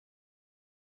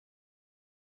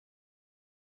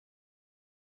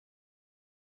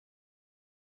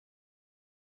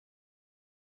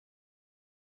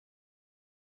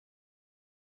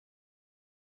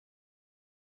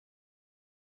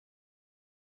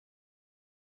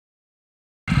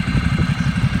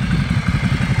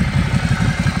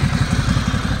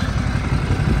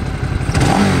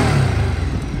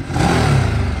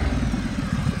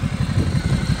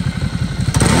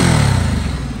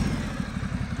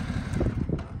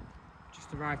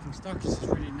arrived in stock. It's a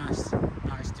really nice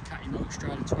Ducati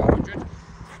Multistrada 1200.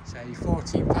 It's a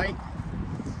 14 plate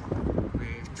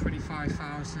with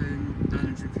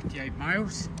 25,958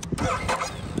 miles.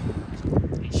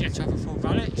 It's yet to have a full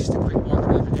valet. Just a quick walk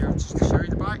around video just to show you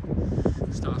the bike.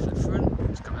 Start off at the front.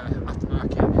 It's got an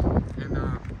aftermarket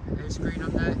MR screen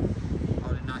on there,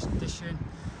 all in nice condition.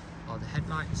 All the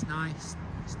headlights nice,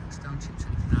 stone chips or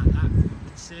anything like that. You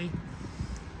can see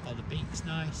all the beak's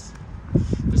nice.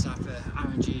 Does have the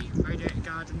RNG radiator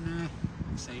guard in there.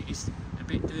 So it's a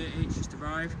bit dirty, it's just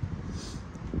arrived.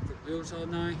 The wheels all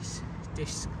nice.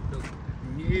 Discs look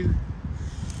new.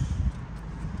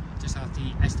 Just have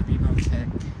the SW Motec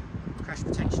crash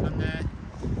protection on there.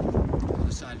 On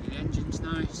the side of the engine's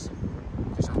nice.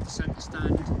 Just have the centre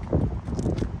stand.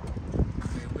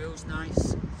 Rear wheels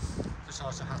nice. Just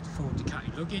also have the full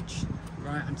Ducati luggage. The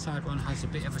right hand side one has a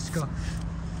bit of a scuff.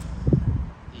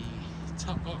 The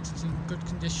top box is in good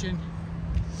condition.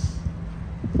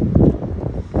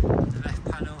 The left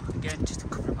panel, again, just a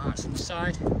couple of marks on the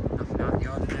side, nothing out of the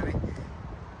ordinary.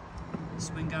 The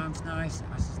swing arm's nice,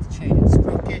 as is the chain and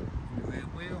sprocket on the rear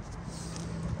wheel.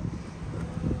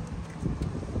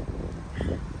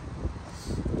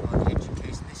 The engine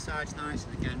case on this side's nice,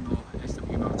 and again more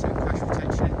SW Motec crash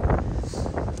protection.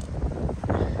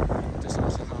 Does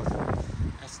also have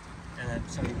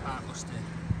part muster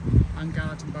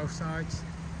handguards on both sides,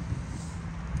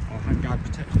 or handguard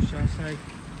protection shall I say.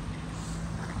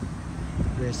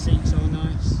 Rear seat's all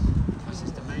nice, as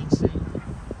is the main seat.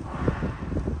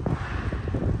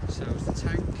 So is the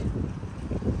tank.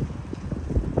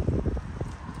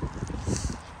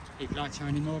 If you'd like to know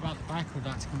any more about the bike or would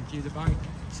like to come view the bike,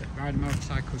 it's at Ryder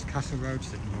Motorcycles, Castle Road,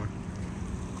 Sittingbourne.